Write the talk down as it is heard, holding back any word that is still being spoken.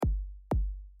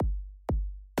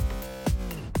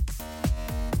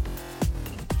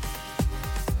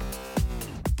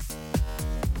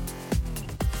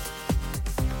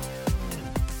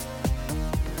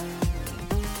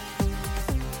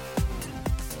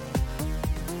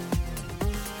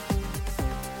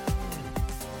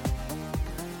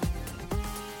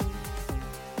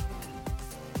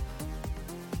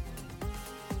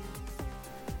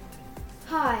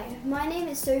Hi, my name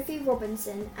is Sophie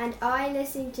Robinson and I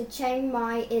listen to Chiang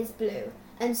Mai is Blue,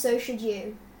 and so should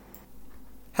you.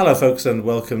 Hello folks and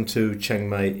welcome to Chiang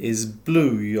Mai is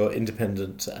Blue, your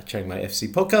independent Chiang Mai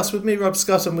FC podcast with me, Rob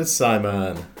Scott, and with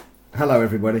Simon. Hello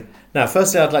everybody. Now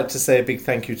firstly I'd like to say a big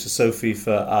thank you to Sophie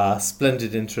for our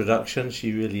splendid introduction.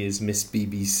 She really is Miss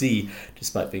BBC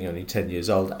despite being only 10 years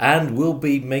old and will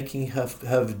be making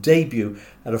her debut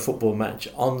at a football match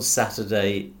on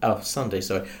Sunday,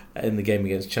 in the game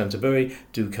against Canterbury.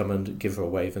 Do come and give her a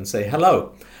wave and say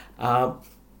hello.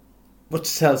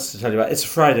 What else to tell you about? It's a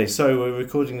Friday. Sorry, we're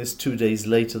recording this 2 days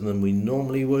later than we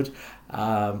normally would,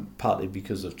 partly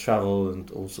because of travel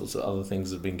and all sorts of other things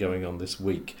that have been going on this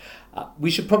week. We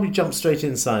should probably jump straight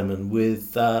in, Simon,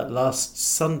 with last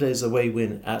Sunday's away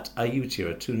win at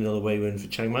Ayutthaya, a 2-0 away win for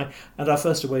Chiang Mai, and our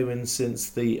first away win since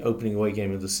the opening away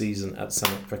game of the season at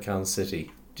Samut Prakan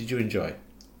City. Did you enjoy?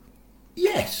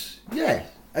 Yes, yeah.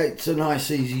 It's a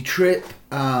nice, easy trip.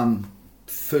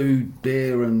 Food,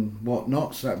 beer and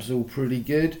whatnot, so that was all pretty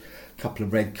good. A couple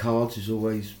of red cards is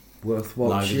always worth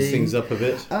watching. Livens things up a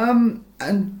bit.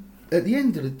 And at the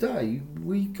end of the day,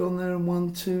 we gone there and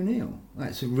won 2-0.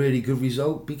 That's a really good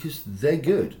result because they're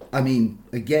good. I mean,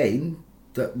 again,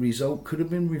 that result could have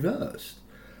been reversed.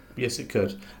 Yes, it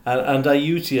could. And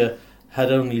Ayutthaya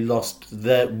had only lost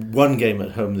their one game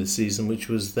at home this season, which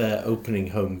was their opening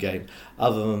home game.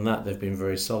 Other than that, they've been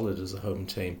very solid as a home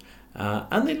team.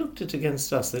 And they looked it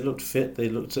against us. They looked fit.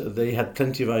 They had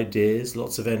plenty of ideas,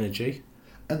 lots of energy.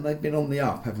 And they've been on the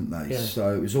up, haven't they? Yeah.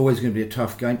 So it was always going to be a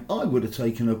tough game. I would have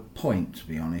taken a point, to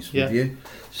be honest with you.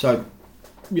 So,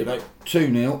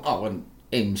 2-0. Oh, and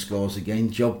Im scores again.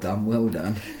 Job done. Well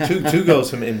done. Two goals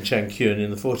from Im Chang-kyun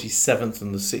in the 47th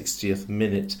and the 60th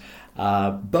minute.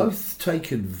 Both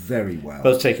taken very well.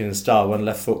 Both taken in style, one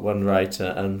left foot, one right,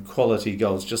 and quality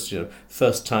goals. Just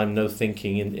first time, no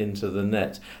thinking into the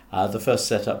net. The first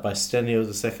set up by Stenio,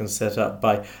 the second set up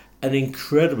by an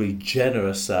incredibly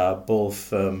generous ball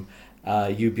from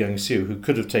Yu Byung-soo, who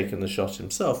could have taken the shot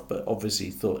himself, but obviously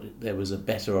thought there was a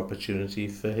better opportunity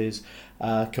for his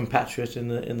compatriot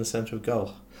in the centre of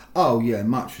goal. Oh yeah,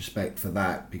 much respect for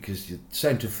that, because the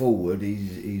centre forward,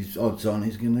 he's odds on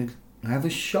he's going to have a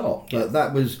shot. But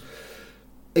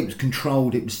it was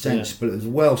controlled, it was sensible, It was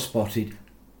well spotted,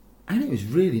 and it was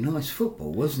really nice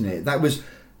football, wasn't it? That was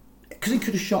because he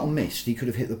could have shot and missed. He could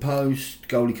have hit the post,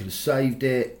 goalie could have saved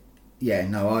it. Yeah,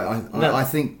 I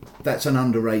think that's an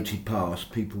underrated pass.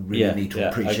 People really need to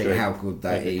appreciate how good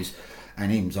that is.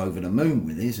 And Im's over the moon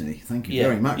with it, isn't he? Thank you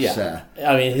very much, sir.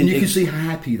 I mean, and you can see how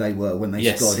happy they were when they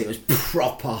scored. It was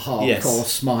proper hardcore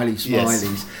smileys.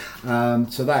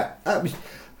 So that was.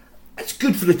 It's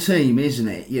good for the team, isn't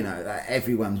it?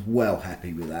 Everyone's well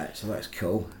happy with that, so that's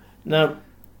cool. Now,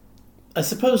 I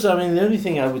suppose, the only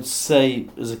thing I would say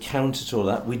as a counter to all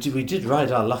that, we did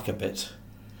ride our luck a bit.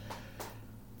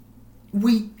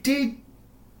 We did,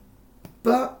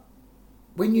 but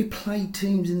when you play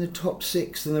teams in the top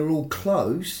six and they're all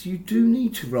close, you do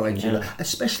need to ride your luck,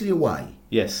 especially away.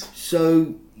 Yes.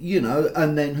 So,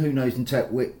 and then who knows, in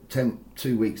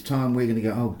 2 weeks' time, we're going to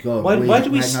go, oh God, why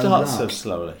do we start so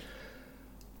slowly?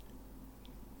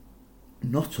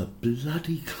 Not a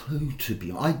bloody clue, to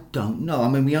be honest. I don't know.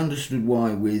 We understood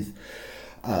why with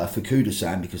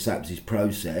Fukuda-san, because that was his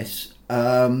process.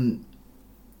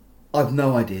 I've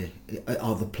no idea.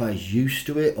 Are the players used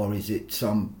to it, or is it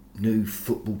some new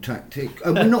football tactic?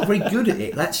 And we're not very good at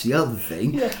it. That's the other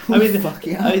thing.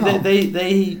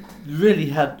 They really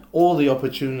had all the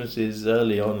opportunities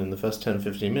early on in the first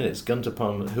 10-15 minutes.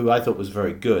 Guntapong, who I thought was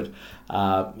very good,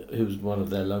 who was one of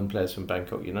their loan players from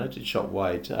Bangkok United, shot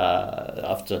wide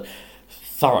after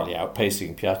thoroughly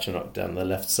outpacing Piachinok down the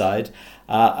left side.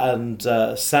 And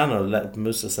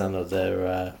Musa Sano,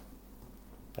 their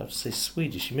I would say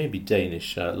Swedish, he may be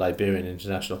Danish, Liberian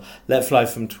international, let fly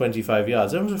from 25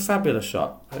 yards. That was a fabulous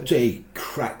shot. He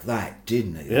cracked that,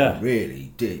 didn't he? Yeah. He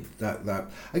really did. That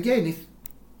again, if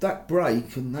that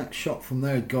break and that shot from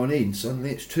there had gone in,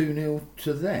 suddenly it's 2-0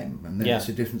 to them, and then it's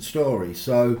a different story.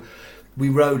 So we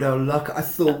rode our luck. I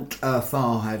thought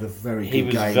Farr had a very good game.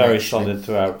 He was very solid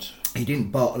throughout. He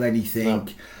didn't bottle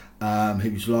anything. No. He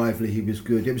was lively, he was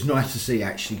good. It was nice to see,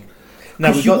 actually.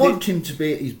 Because you want him to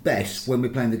be at his best when we're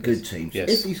playing the good teams. Yes.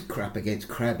 If he's crap against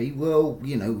Crabby, well,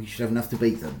 we should have enough to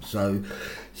beat them. So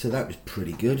that was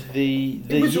pretty good.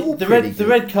 The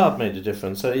red card made a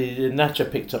difference. So Nacha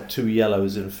picked up 2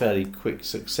 yellows in fairly quick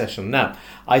succession. Now,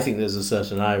 I think there's a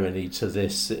certain irony to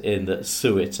this in that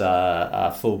Suet,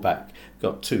 our fullback,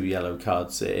 got 2 yellow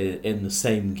cards in the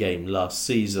same game last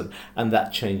season, and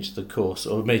that changed the course,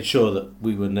 or made sure that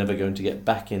we were never going to get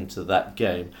back into that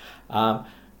game.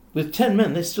 with 10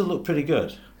 men, they still look pretty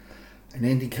good. An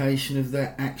indication of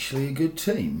they're actually a good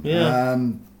team. Yeah.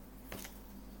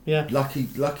 Yeah. Lucky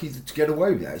to get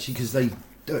away with it, actually, because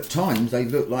at times they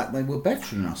looked like they were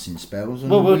better than us in spells.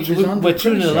 And well, we're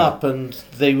 2-0 up, and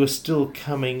they were still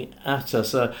coming at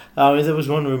us. I mean, there was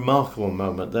one remarkable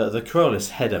moment: the Corollis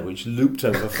header, which looped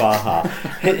over Farha,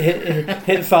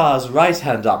 hit Farha's right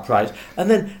hand upright, and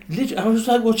then I was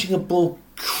like watching a ball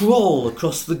crawl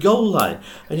across the goal line,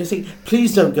 and you think,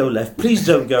 please don't go left, please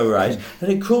don't go right,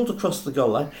 and it crawled across the goal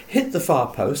line, hit the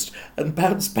far post, and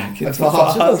bounced back into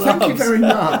Farha's arms. Thank you very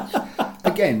much.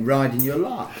 Again, riding your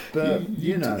luck, but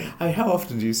you know. How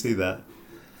often do you see that?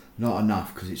 Not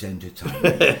enough, because it's entertaining.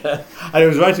 And it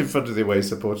was right in front of the away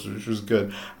supporters, which was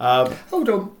good. Hold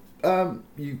on.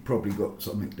 You've probably got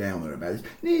something down there about this.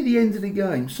 Near the end of the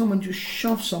game, someone just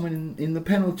shoved someone in the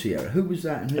penalty area. Who was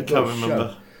that? And who I can't remember.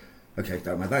 Shoved? Okay,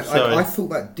 don't matter. I thought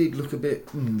that did look a bit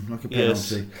like a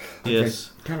penalty.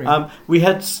 Yes. Okay, carry on. We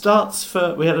had starts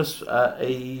for. We had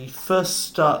a first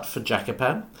start for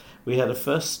Jakapan. We had a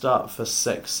first start for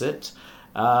Sexit,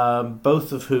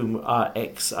 both of whom are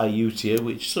ex-Ayutthaya,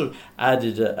 which sort of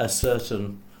added a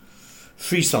certain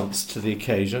frisance to the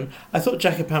occasion. I thought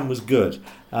Jakapan was good.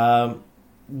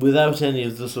 Without any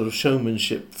of the sort of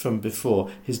showmanship from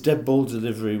before. His dead ball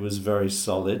delivery was very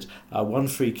solid. One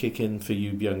free kick in for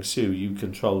Yu Byung-soo, you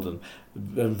controlled and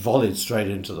volleyed straight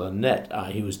into the net.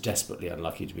 He was desperately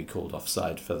unlucky to be called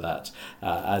offside for that,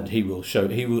 and he will,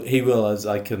 as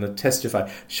I can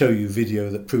testify, show you video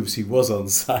that proves he was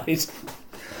onside.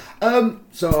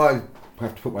 So I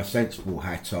have to put my sensible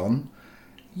hat on.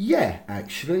 Yeah,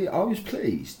 actually, I was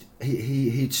pleased.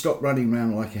 He'd stopped running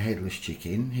around like a headless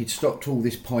chicken. He'd stopped all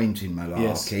this pointing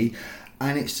malarkey,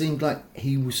 and it seemed like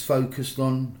he was focused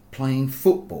on playing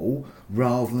football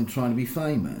rather than trying to be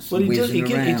famous. Well, he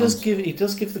does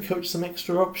give the coach some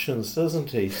extra options, doesn't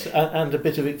he? And a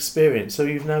bit of experience. So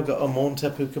you've now got a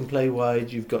Montep who can play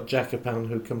wide. You've got Jakapan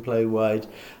who can play wide.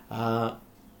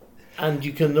 And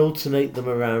you can alternate them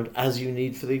around as you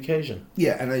need for the occasion.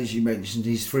 Yeah, and as you mentioned,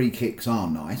 his free kicks are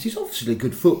nice. He's obviously a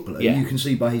good footballer. Yeah. You can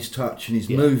see by his touch and his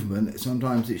movement,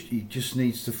 sometimes he just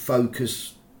needs to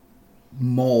focus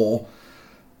more.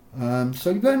 But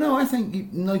no, I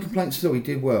think no complaints at all. He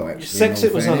did well, actually.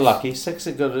 Sexit was unlucky.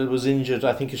 Sexit was injured,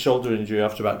 I think a shoulder injury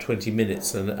after about 20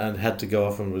 minutes and had to go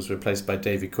off and was replaced by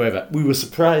David Cueva. We were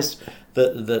surprised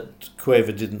that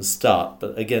Cueva didn't start,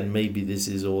 but again, maybe this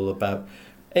is all about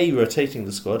A, rotating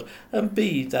the squad, and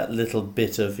B, that little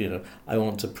bit of, I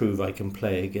want to prove I can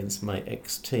play against my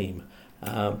ex-team.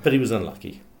 But he was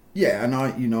unlucky. Yeah, and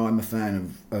I'm a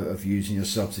fan of using your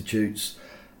substitutes.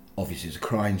 Obviously, it's a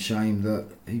crying shame that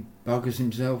he buggers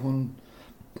himself on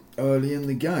early in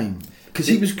the game. Because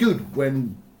he was good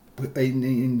when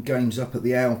in games up at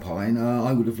the Alpine.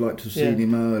 I would have liked to have seen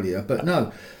him earlier, but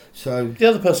no. So the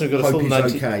other person who got a full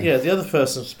 90. Okay. Yeah, the other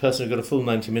person who got a full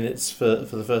 90 minutes for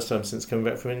the first time since coming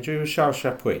back from injury was Charles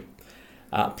Chapuis,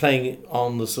 playing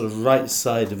on the sort of right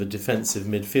side of a defensive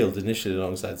midfield, initially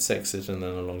alongside Sexit and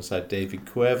then alongside David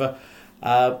Cueva.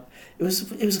 It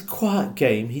was a quiet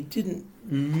game. He didn't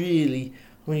really.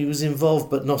 He was involved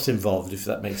but not involved, if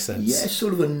that makes sense. Yeah,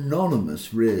 sort of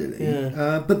anonymous, really.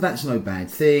 Yeah. But that's no bad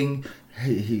thing.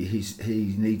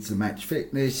 He needs the match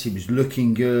fitness. He was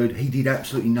looking good. He did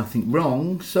absolutely nothing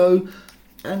wrong.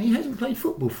 And he hasn't played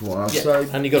football for a while. Yeah. So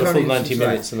and he got a full 90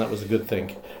 minutes, and that was a good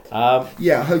thing. I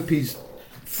hope he's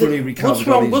fully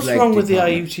recovered. What's wrong with the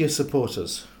Ayutthaya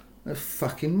supporters? They're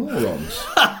fucking morons.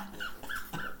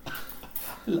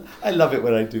 I love it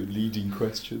when I do leading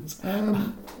questions.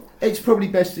 It's probably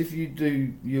best if you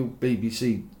do your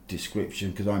BBC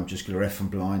description, because I'm just going to F and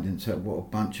blind and say what a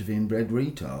bunch of inbred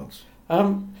retards.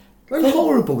 They were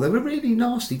horrible. They were really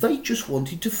nasty. They just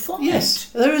wanted to fight. Yes,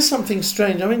 there is something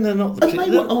strange. I mean, they're not. They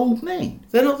were old men.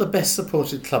 They're not the best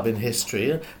supported club in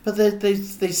history, but they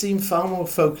seem far more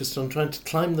focused on trying to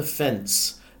climb the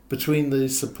fence between the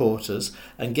supporters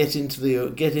and get into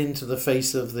the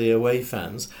face of the away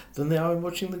fans than they are in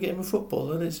watching the game of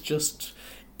football. And it's just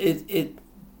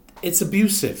it's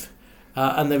abusive.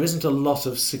 And there isn't a lot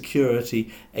of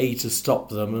security, A, to stop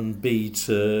them, and B,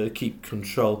 to keep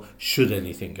control should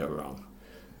anything go wrong.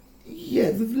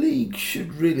 Yeah, the league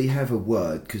should really have a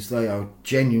word, because they are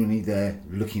genuinely there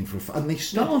looking for a fight. And they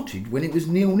started when it was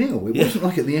 0-0. It wasn't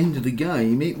like at the end of the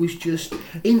game. It was just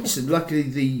instant. Luckily,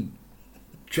 the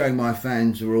Chiang Mai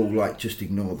fans are all like, just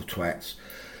ignore the twats.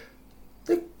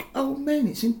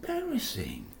 It's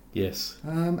embarrassing. Yes.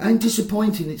 And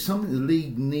disappointing. It's something the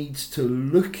league needs to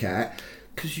look at,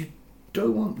 because you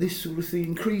don't want this sort of thing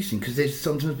increasing, because there's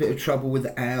sometimes a bit of trouble with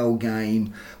our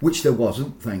game, which there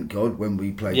wasn't, thank God, when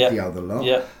we played the other lot.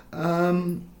 Yeah.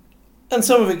 And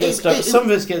some of it gets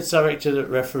directed at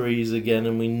referees again,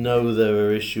 and we know there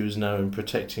are issues now in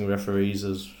protecting referees,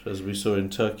 as we saw in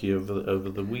Turkey over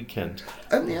the weekend.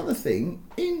 And the other thing,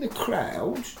 in the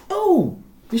crowd,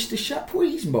 Mr.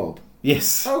 Chapuis's mob.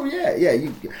 Yes. Oh yeah.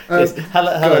 Yes.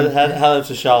 Hello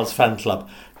to Charles' fan club,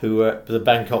 who were the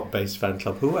Bangkok-based fan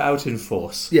club, who were out in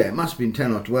force. Yeah, it must have been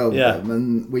 10 or 12 Yeah. of them,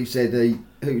 and we said,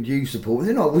 who do you support?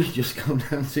 They're not, we just come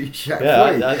down to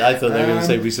Chapuis. Yeah, I thought they were going to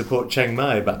say we support Chiang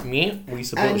Mai, but we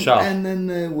support Charles. And then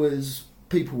there was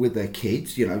people with their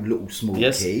kids, little small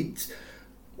kids.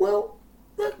 Well,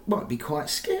 that might be quite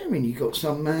scary. You got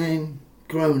some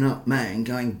grown-up man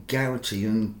going Garrity,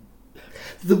 and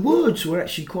the words were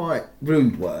actually quite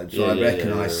rude words. I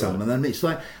recognise some of them. It's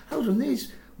like, hold on,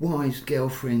 there's wives,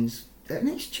 girlfriends, and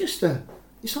it's just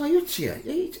it's Ayutthaya.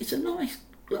 It's a nice...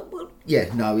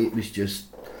 it was just...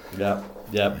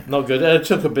 Yeah, not good. It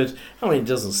took a bit... it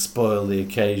doesn't spoil the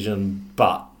occasion,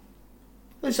 but...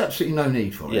 There's absolutely no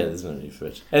need for it. Yeah, there's no need for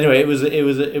it. Anyway, it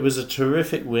was a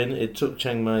terrific win. It took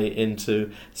Chiang Mai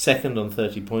into second on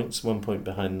 30 points, 1 point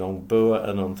behind Nong Bua,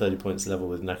 and on 30 points level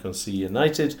with Nakhon Si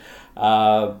United,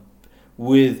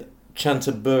 with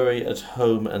Chantaburi at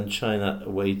home and China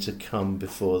away to come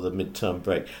before the mid-term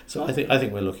break. So I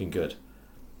think we're looking good.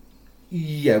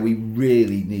 Yeah, we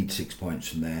really need 6 points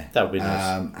from there. That would be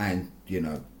nice. And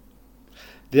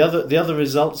the other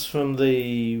results from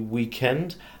the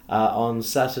weekend. On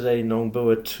Saturday, Nong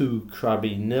Bua 2,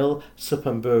 Krabi 0,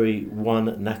 Suphanburi 1,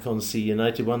 Nakhon Si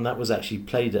United 1. That was actually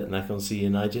played at Nakhon Si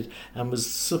United and was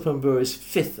Suphanburi's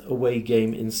 5th away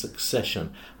game in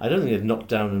succession. I don't think they've knocked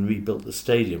down and rebuilt the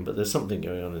stadium, but there's something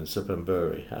going on in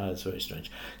Suphanburi. It's very strange.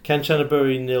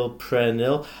 Kanchanaburi 0, Prayer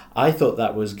 0. I thought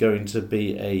that was going to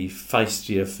be a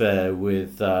feisty affair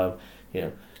with,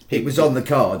 it was on the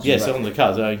cards. Yes, on the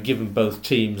cards. Given both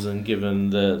teams and given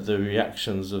the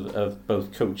reactions of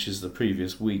both coaches the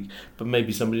previous week, but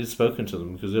maybe somebody had spoken to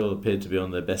them because they all appeared to be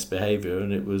on their best behaviour,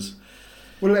 and it was...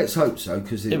 Well, let's hope so,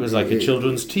 because it was like a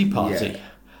children's tea party.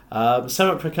 Yeah.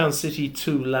 Samut Prakan City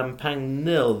 2, Lampang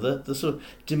 0. The sort of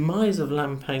demise of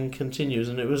Lampang continues,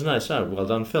 and it was nice. Well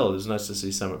done, Phil. It was nice to see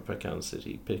Samut Prakan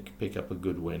City pick up a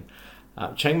good win.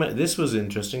 Chiang Mai, this was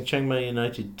interesting. Chiang Mai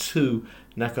United 2,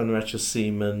 Nakhon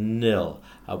Ratchasima 0.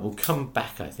 We'll come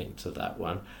back, I think, to that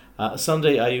one.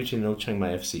 Sunday, Ayutthaya 0, Chiang Mai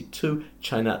FC 2,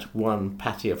 Chainat 1,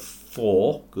 Pattaya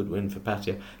 4. Good win for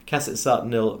Pattaya. Kasetsart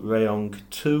 0, Rayong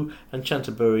 2, and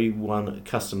Chantaburi 1,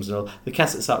 Customs 0. The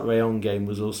Kasetsart Rayong game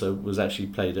was actually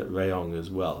played at Rayong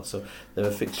as well. So there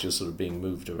were fixtures sort of being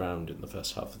moved around in the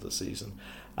first half of the season.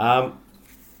 Of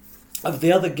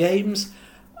the other games,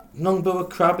 Nong Bua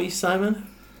Krabi, Simon?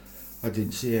 I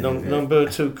didn't see it. Nong Bua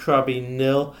 2, Krabi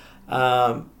 0.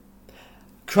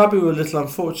 Krabi were a little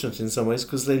unfortunate in some ways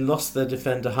because they lost their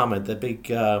defender Hamed, their big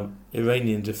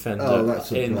Iranian defender,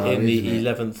 in the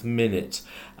 11th minute.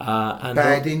 And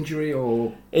bad injury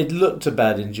or...? It looked a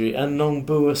bad injury, and Nong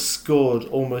Bua scored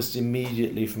almost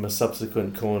immediately from a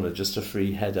subsequent corner, just a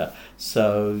free header.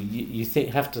 So you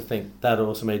have to think that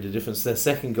also made a difference. Their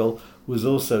second goal was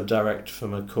also direct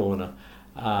from a corner.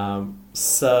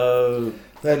 So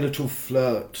their little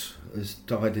flirt has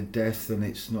died a death, and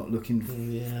it's not looking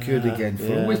good again for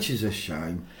them, which is a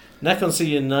shame. Nakhon Si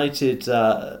United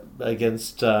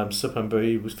against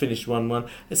Suphanburi was finished 1-1.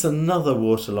 It's another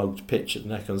waterlogged pitch at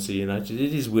Nakhon Si United.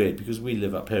 It is weird because we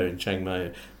live up here in Chiang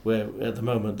Mai, where at the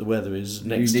moment the weather is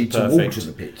next to perfect. You need to water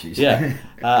the pitches. Yeah,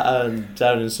 and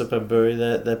down in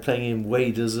Suphanburi they're playing in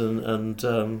waders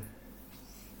and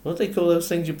what do they call those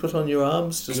things you put on your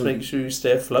arms to make sure you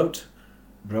stay afloat?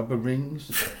 Rubber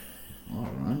rings. All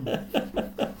right.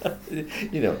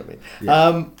 You know what I mean.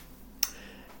 Yeah.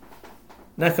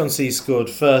 Nakhon Si scored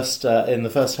first in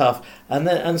the first half, and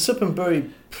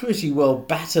Suphanburi pretty well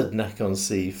battered Nakhon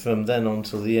Si from then on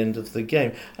till the end of the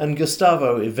game. And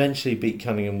Gustavo eventually beat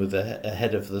Cunningham with a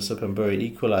header for the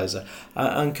Suphanburi equaliser.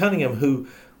 And Cunningham, who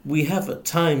we have at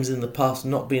times in the past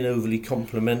not been overly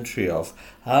complimentary of,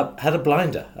 had a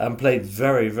blinder and played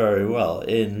very, very well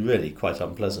in really quite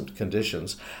unpleasant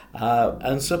conditions.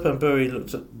 And Suphanburi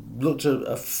looked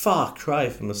a far cry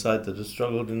from the side that had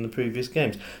struggled in the previous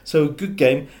games. So a good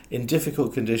game in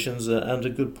difficult conditions and a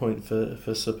good point for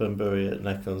Suphanburi at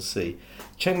Nakhon Si.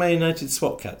 Chiang Mai United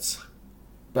SWAT Cats.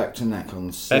 Back to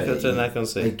Nakhon Si. Back to Nakhon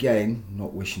Si. Again,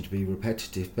 not wishing to be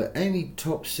repetitive, but any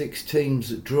top 6 teams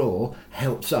that draw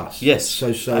helps us. Yes,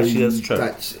 so actually that's true.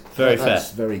 That's very fair.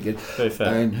 That's very good. Very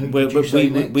fair. And who did you say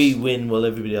next? We win while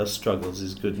everybody else struggles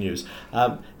is good news.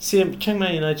 Chiang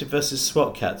Mai United versus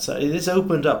SWAT Cats. This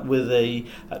opened up with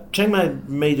Chiang Mai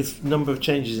made a number of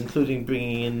changes, including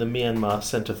bringing in the Myanmar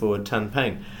centre forward Tan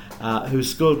Pang. who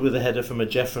scored with a header from a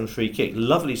Jeffron free kick.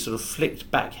 Lovely sort of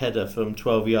flicked back header from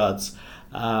 12 yards.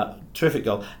 Terrific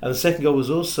goal. And the second goal was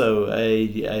also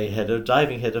a header,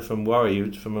 diving header from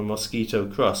Warrior from a Mosquito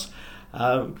cross.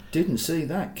 Didn't see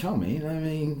that coming. I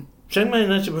mean, Chiang Mai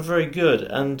United were very good,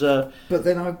 and but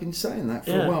then I've been saying that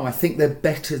for a while. I think they're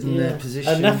better than their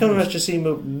position. And Nakhon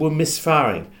Ratchasima were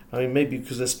misfiring. I mean, maybe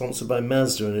because they're sponsored by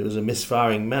Mazda and it was a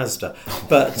misfiring Mazda.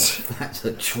 But that's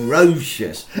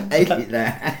atrocious. Edit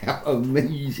that out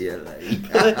immediately.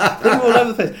 they were all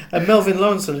over the place. And Melvin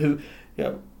Lawrenson, who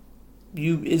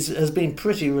has been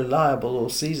pretty reliable all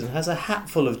season, has a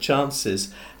hatful of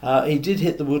chances. He did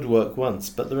hit the woodwork once,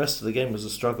 but the rest of the game was a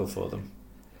struggle for them.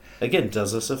 Again,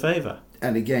 does us a favour.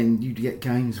 And again, you get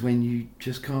games when you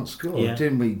just can't score,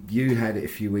 didn't we? You had it a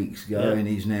few weeks ago, and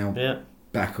he's now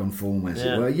back on form, as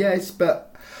it were. Yes,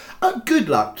 but good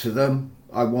luck to them.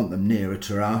 I want them nearer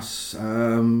to us.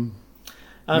 Nakhon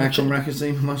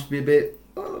Ratchasima must be a bit,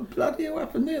 bloody hell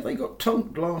happened there? They got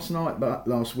tonked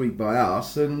last week by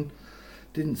us, and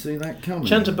didn't see that coming.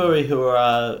 Chanterbury, who are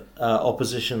our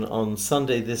opposition on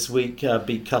Sunday this week,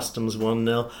 beat Customs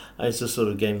 1-0. It's a sort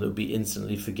of game that would be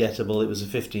instantly forgettable. It was a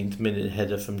 15th minute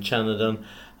header from Chanadon.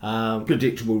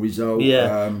 Predictable result.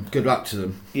 Good luck to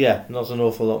them. Yeah, not an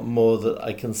awful lot more that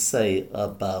I can say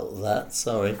about that.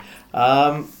 Sorry.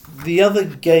 The other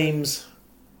games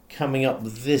coming up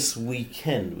this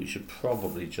weekend, we should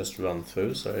probably just run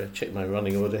through. Sorry, I checked my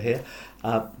running order here.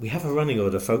 We have a running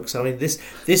order, folks. I mean, this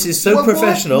is so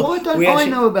professional. Why don't I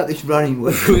know about this running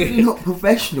order? You're not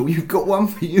professional. You've got one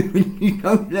for you and you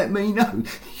don't let me know.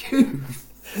 You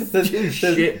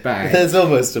shitbag. There's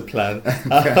almost a plan.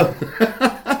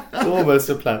 Almost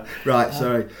a plan. Right,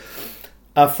 sorry.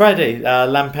 Friday,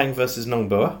 Lampang versus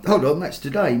Nongboa. Hold on, that's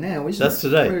today now, isn't it? That's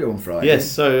today. Really on Friday. Yes,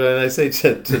 so when I say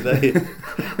today,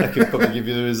 I could probably give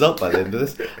you the result by the end of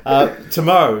this.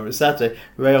 Tomorrow, Saturday,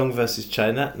 Rayong versus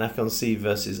China, Nakhon Si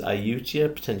versus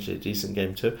Ayutthaya, potentially a decent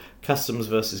game too. Customs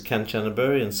versus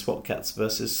Kanchanaburi, and SWAT Cats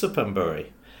versus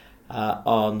Suphanburi.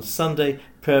 On Sunday,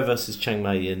 Prayer versus Chiang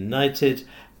Mai United,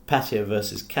 Pattaya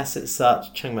versus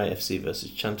Kasetsat, Chiang Mai FC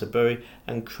versus Chanterbury,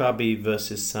 and Krabi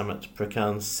versus Samat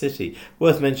Prakan City.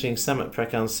 Worth mentioning, Samat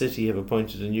Prakan City have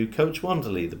appointed a new coach,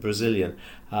 Wanderley, the Brazilian,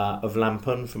 of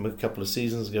Lampun from a couple of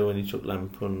seasons ago when he took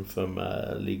Lampun from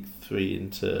League 3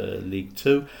 into League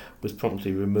 2, was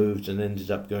promptly removed and ended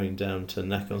up going down to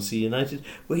Nakhon Si United,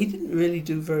 where he didn't really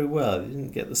do very well. He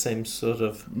didn't get the same sort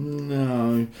of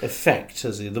effect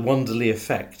as the Wanderley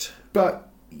effect. But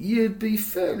you'd be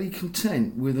fairly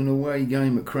content with an away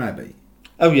game at Krabi.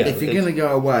 Oh yeah. If you're going to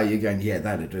go away, you're going,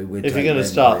 that'll do. If you're going to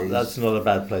start, that's not a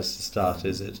bad place to start,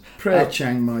 is it? Prayer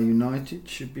Chiang Mai United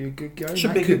should be a good game.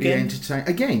 Could be entertaining.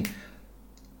 Again,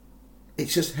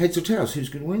 it's just heads or tails. Who's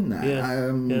going to win that?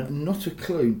 Not a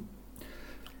clue.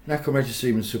 Nakhon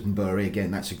Ratchasima and Suphanburi,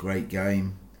 again, that's a great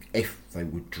game. If they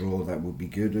would draw, that would be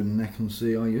good. And Nakhon Si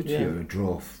Ayutthaya, a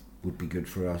draw would be good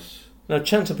for us. Now,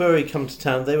 Chanterbury come to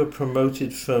town. They were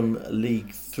promoted from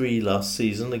League 3 last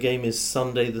season. The game is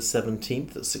Sunday the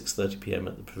 17th at 6:30pm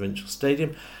at the Provincial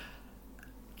Stadium.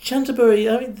 Chanterbury,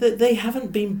 I mean, they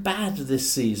haven't been bad this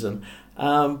season,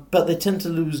 but they tend to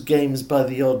lose games by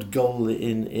the odd goal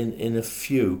in a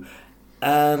few.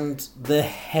 And they're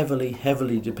heavily,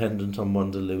 heavily dependent on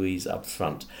Wanda Louise up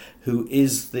front, who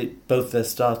is both their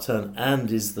star turn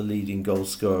and is the leading goal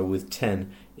scorer with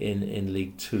 10 in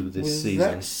League 2 this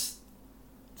season.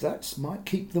 That might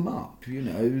keep them up,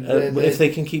 if they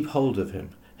can keep hold of him.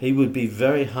 He would be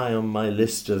very high on my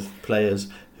list of players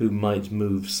who might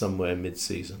move somewhere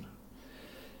mid-season.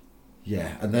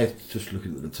 Yeah, and they're just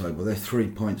looking at the table. They're 3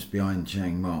 points behind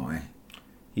Chiang Mai.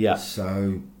 Yeah.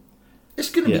 So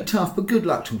it's going to be tough, but good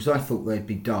luck to them, because I thought they'd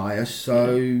be dire.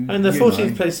 So, and they're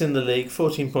 14th place in the league,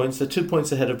 14 points. They're 2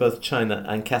 points ahead of both China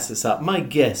and Kasetsat. My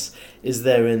guess is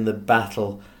they're in the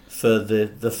battle for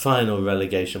the final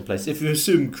relegation place. If you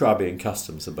assume Krabi and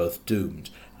Customs are both doomed.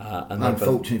 And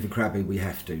unfortunately for Krabi, we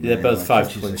have to. They're both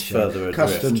 5 points further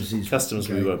adrift. Customs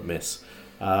okay. We won't miss.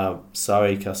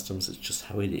 Sorry, Customs, it's just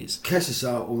how it is.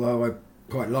 Kasetsat, although I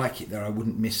quite like it there, I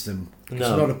wouldn't miss them. It's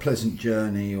not a pleasant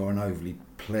journey or an overly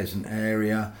pleasant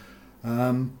area.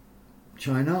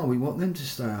 China, we want them to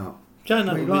stay up.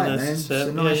 China we would like be them. nice. It's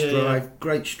a nice drive,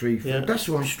 great street food. That's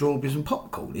the one, strawberries and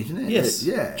popcorn, isn't it? Yes.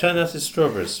 Yeah. China is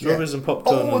strawberries and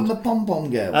popcorn. Oh, and the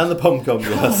pom-pom girls. And the pom-pom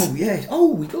girls. Oh, yes.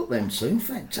 Oh, we got them soon.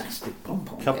 Fantastic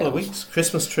pom-pom girls. Couple of weeks.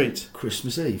 Christmas treat.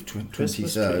 Christmas Eve,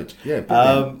 23rd. Treat. Yeah,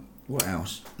 brilliant. What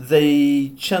else?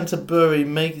 The Chanterbury,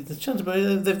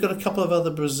 they've got a couple of other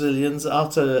Brazilians.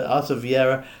 Arthur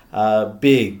Vieira,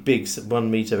 big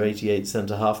 1 metre 88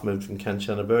 centre half, moved from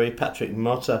Kanchanaburi. Patrick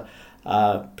Motta,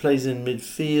 plays in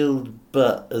midfield,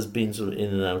 but has been sort of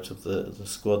in and out of the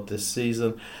squad this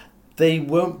season. They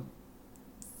won't.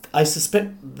 I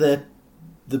suspect the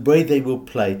way they will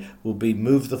play will be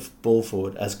move the ball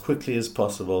forward as quickly as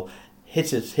possible,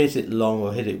 hit it long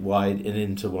or hit it wide and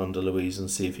into Wanda Louise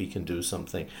and see if he can do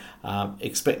something.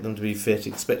 Expect them to be fit,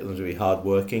 expect them to be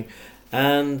hardworking,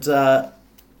 and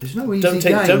there's no easy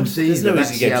games either. There's no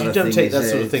easy games. You don't take that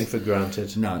sort of thing for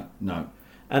granted. No.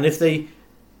 And if they,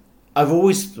 I've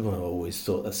always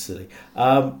thought that's silly.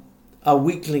 Our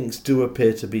weak links do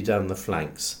appear to be down the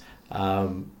flanks.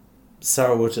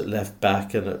 Sarawut at left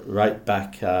back and at right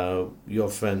back, your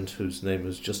friend whose name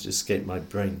has just escaped my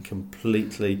brain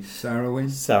completely. Sarawin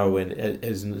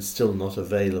is still not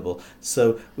available.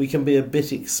 So we can be a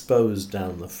bit exposed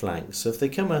down the flanks. So if they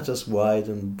come at us wide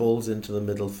and balls into the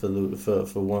middle for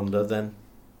Wanda, then...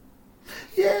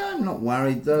 Yeah, I'm not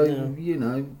worried though,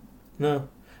 No.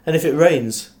 And if it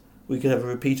rains, we could have a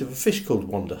repeat of A Fish Called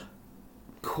Wanda.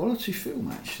 Quality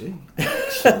film, actually.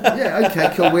 Yeah,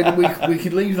 okay, cool. We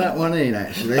could leave that one in,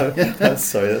 actually.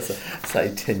 Sorry, that's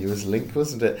a tenuous link,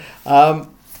 wasn't it?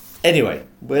 Anyway,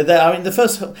 we're there. I mean, the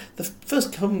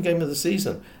first home game of the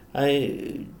season,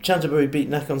 Canterbury beat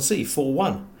Nakhon-Si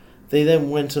 4-1. They then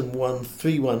went and won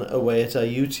 3-1 away at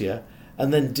Ayutthaya,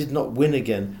 and then did not win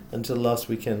again until last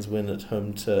weekend's win at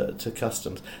home to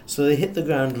Customs. So they hit the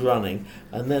ground running,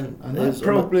 and then... And that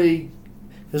probably...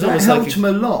 That helped them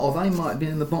a lot, or they might have been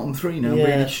in the bottom three now,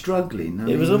 really struggling.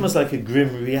 It was almost like a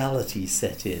grim reality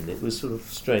set in. It was sort of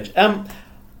strange. I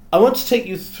want to take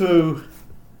you through...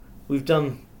 We've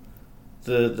done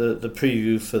the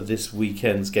preview for this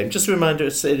weekend's game. Just a reminder,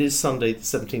 it is Sunday the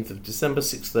 17th of December,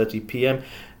 6:30 p.m.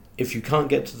 If you can't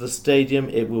get to the stadium,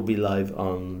 it will be live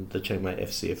on the Chiang Mai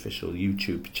FC official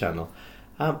YouTube channel.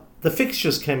 The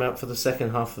fixtures came out for the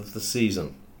second half of the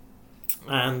season,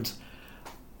 and...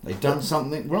 They've done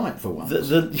something right for once.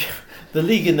 The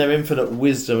league, in their infinite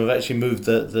wisdom, have actually moved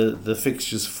the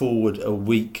fixtures forward a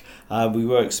week. We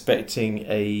were expecting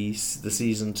the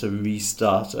season to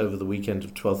restart over the weekend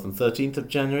of 12th and 13th of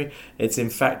January. It's in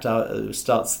fact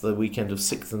starts the weekend of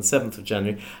 6th and 7th of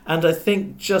January. And I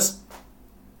think just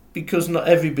because not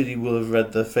everybody will have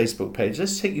read the Facebook page,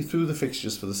 let's take you through the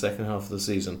fixtures for the second half of the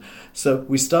season. So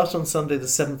we start on Sunday the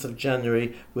 7th of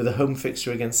January with a home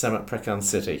fixture against Samat Prakan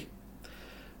City.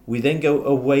 We then go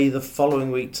away the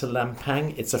following week to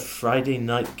Lampang. It's a Friday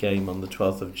night game on the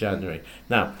 12th of January.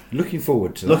 Now, looking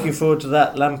forward to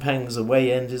that. Lampang's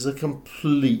away end is a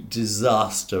complete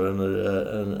disaster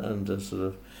and a sort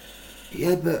of...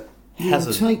 Yeah, but you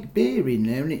take beer in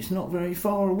there and it's not very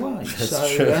far away.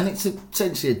 That's true. And it's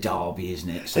essentially a derby, isn't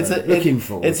it? So It's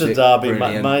a derby.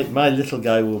 My little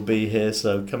guy will be here,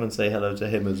 so come and say hello to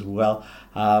him as well.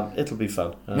 It'll be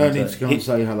fun. No need to come and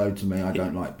say hello to me. I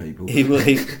don't like people.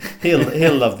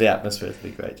 He'll love the atmosphere. It'll be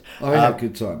great. I had a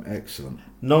good time. Excellent.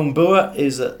 Nong Bua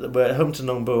we're at home to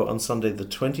Nong Bua on Sunday the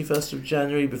 21st of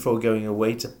January before going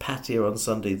away to Pattaya on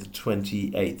Sunday the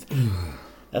 28th.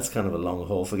 That's kind of a long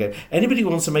haul for a game. Anybody who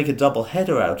wants to make a double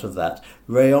header out of that,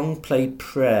 Rayong play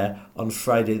Prayer on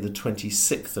Friday the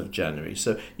 26th of January.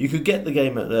 So you could get the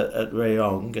game at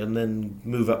Rayong and then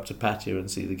move up to Pattaya and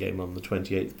see the game on the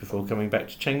 28th before coming back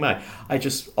to Chiang Mai. I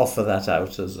just offer that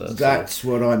out as a... That's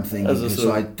what I'm thinking, because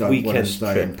I don't want to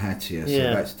stay trip in Pattaya, so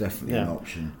that's definitely an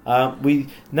option.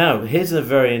 Now, here's a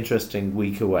very interesting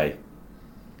week away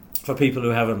for people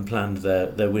who haven't planned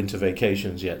their winter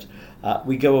vacations yet.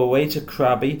 We go away to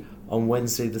Krabi on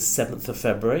Wednesday the 7th of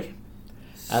February,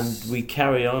 and we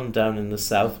carry on down in the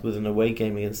south with an away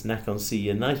game against Nakhon-Si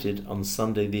United on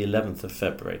Sunday the 11th of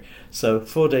February. So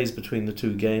 4 days between the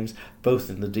two games, both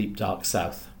in the deep dark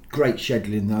south. Great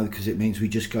scheduling though, because it means we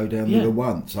just go down there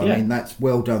once. I mean, that's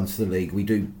well done to the league. We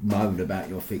do moan about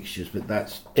your fixtures, but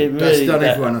that's done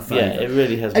everyone a favour. Yeah, it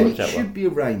really has worked out well. And it should be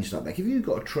arranged like that. If you've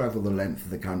got to travel the length of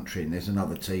the country and there's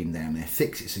another team down there,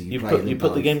 fix it so you play You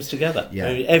put the games together. Yeah.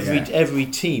 I mean, every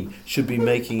team should be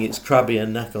making its Krabi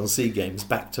and Nakhon-Si games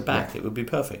back to back. It would be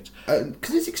perfect.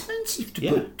 Because it's expensive to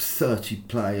put 30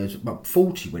 players,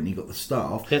 40 when you've got the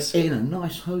staff, in a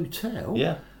nice hotel.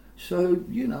 Yeah. So,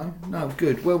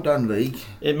 good. Well done, league.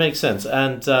 It makes sense.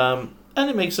 And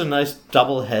it makes a nice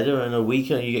double header in a week.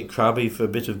 And you get Krabi for a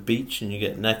bit of beach and you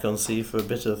get Nakhon-Si for a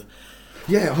bit of...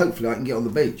 Yeah, hopefully I can get on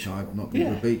the beach. I've not been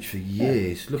on the beach for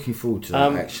years. Looking forward to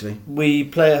that, actually. We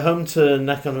play at home to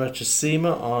Nakhon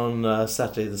Ratchasima on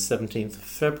Saturday the 17th of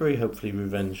February. Hopefully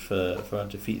revenge for our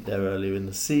defeat there earlier in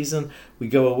the season. We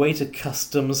go away to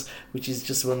Customs, which is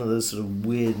just one of those sort of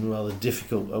weird and rather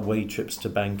difficult away trips to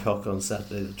Bangkok on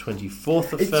Saturday the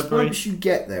 24th of February. Once you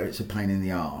get there, it's a pain in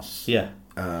the arse. Yeah.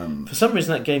 For some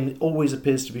reason, that game always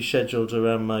appears to be scheduled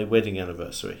around my wedding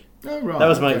anniversary. Oh, right. That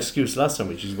was my excuse last time,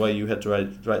 which is why you had to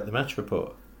write the match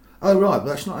report. Oh, right, but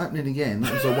that's not happening again.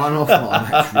 That was a one-off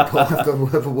match report. I've got to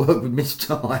have a word with Miss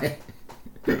Ty.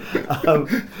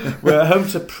 We're at home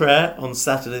to Prayer on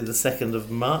Saturday the 2nd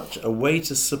of March, away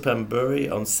to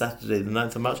Suphanburi on Saturday the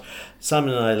 9th of March.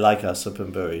 Simon and I like our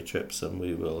Suphanburi trips, and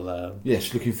we will...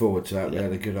 yes, looking forward to that. We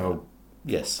had a good old...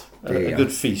 Yes, a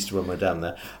good feast when we're down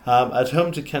there. At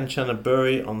home to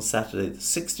Kanchanaburi on Saturday the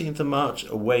 16th of March,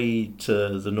 away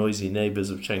to the noisy neighbours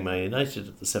of Chiang Mai United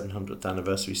at the 700th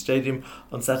Anniversary Stadium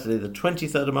on Saturday the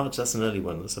 23rd of March. That's an early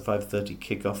one, that's a 5:30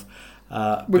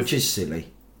 kickoff. Which is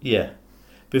silly. Yeah.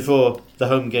 Before the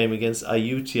home game against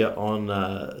Ayutthaya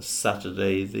on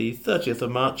Saturday the 30th of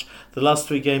March. The last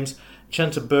three games,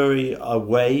 Chantaburi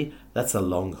away, that's a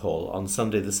long haul, on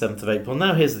Sunday the 7th of April.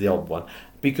 Now here's the odd one,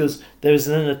 because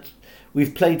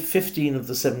we've played 15 of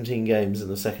the 17 games in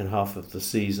the second half of the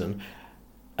season,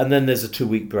 and then there's a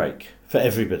 2-week break for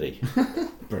everybody.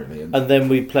 Brilliant. And then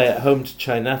we play at home to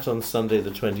Chainat on Sunday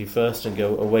the 21st and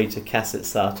go away to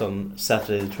Kasetsart on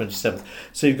Saturday the 27th.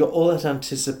 So you've got all that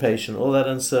anticipation, all that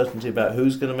uncertainty about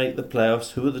who's going to make the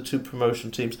playoffs, who are the two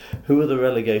promotion teams, who are the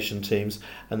relegation teams,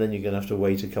 and then you're going to have to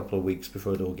wait a couple of weeks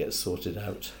before it all gets sorted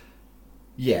out.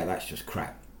 Yeah, that's just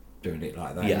crap, doing it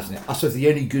like that, Yeah. isn't it? I suppose the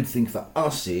only good thing for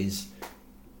us is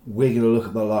we're going to look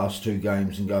at the last two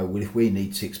games and go, well, if we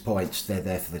need 6 points, they're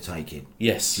there for the taking.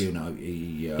 Yes. You know,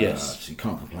 Yes. So you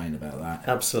can't complain about that.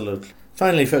 Absolutely.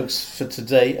 Finally, folks, for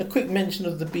today, a quick mention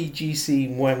of the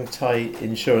BGC Muang Thai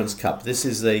Insurance Cup. This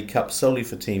is a cup solely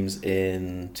for teams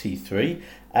in T3,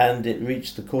 and it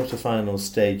reached the quarter-final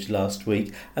stage last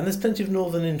week, and there's plenty of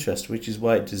northern interest, which is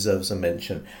why it deserves a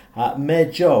mention. Mae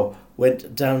Jo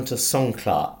went down to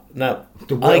Songkhla. Now,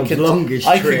 The world's longest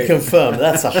I trip. can confirm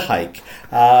that's a hike.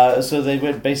 So they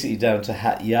went basically down to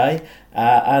Hat Yai,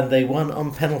 and they won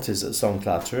on penalties at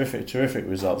Songkhla. Terrific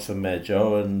result for Mae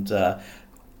Jo, and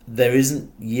there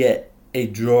isn't yet a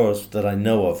draw that I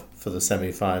know of for the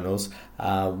semi-finals.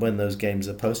 When those games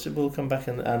are posted, we'll come back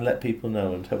and let people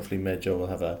know, and hopefully Mae Jo will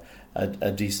have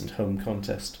a decent home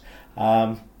contest.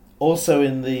 Also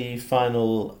in the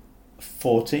final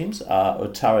four teams are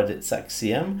Uttaradit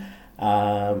Saksiyam,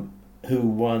 who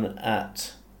won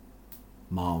at...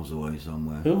 Miles away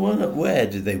somewhere. Who won at where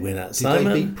did they win at, Did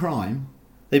Simon? they beat Prime?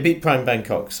 They beat Prime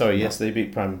Bangkok. Sorry, yes, they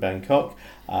beat Prime Bangkok.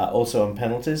 Also on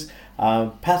penalties.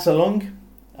 Patalong.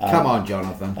 Come on,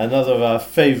 Jonathan. Another of our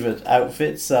favourite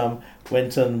outfits.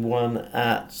 Went and won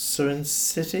at Surin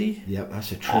City. Yep,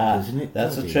 that's a trip, isn't it?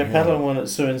 That's Bloody a trip. hell. Patalong won at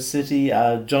Surin City.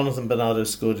 Jonathan Bernardo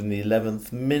scored in the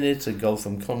 11th minute. A goal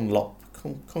from Konglop.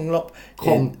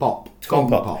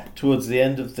 Kongpop. Towards the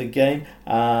end of the game.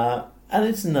 And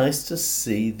it's nice to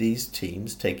see these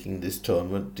teams taking this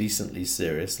tournament decently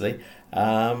seriously.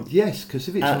 Yes, because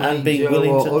if it's and being Major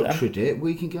willing or to- Uttradit,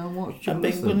 we can go and watch And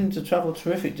being Jonathan. willing to travel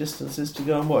terrific distances to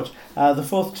go and watch. The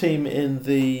fourth team in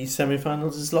the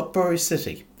semi-finals is Lopburi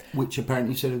City. Which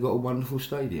apparently said have got a wonderful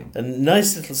stadium. A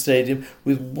nice little stadium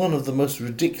with one of the most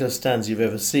ridiculous stands you've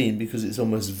ever seen because it's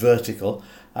almost vertical.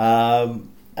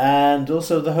 And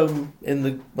also the home in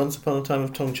the once upon a time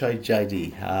of Thongchai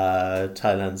Jaidi,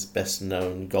 Thailand's best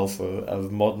known golfer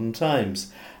of modern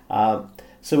times.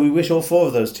 So we wish all four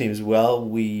of those teams well.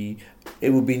 It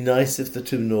would be nice if the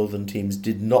two northern teams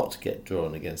did not get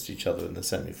drawn against each other in the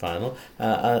semi-final.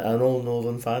 An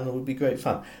all-northern final would be great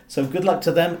fun. So good luck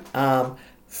to them.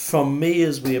 From me,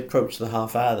 as we approach the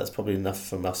half hour, that's probably enough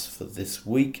from us for this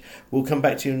week. We'll come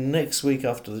back to you next week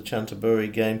after the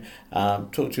Chantaburi game,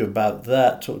 talk to you about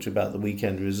that, talk to you about the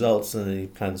weekend results and any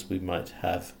plans we might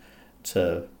have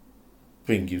to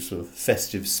bring you sort of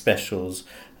festive specials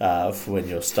for when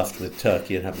you're stuffed with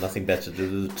turkey and have nothing better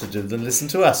to do than listen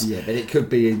to us. Yeah, but it could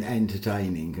be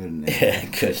entertaining, couldn't it? Yeah,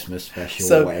 it could. Christmas special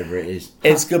So, or whatever it is.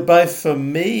 It's goodbye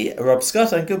from me, Rob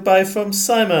Scott, and goodbye from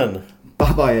Simon.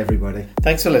 Bye-bye, everybody.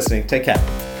 Thanks for listening. Take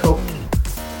care.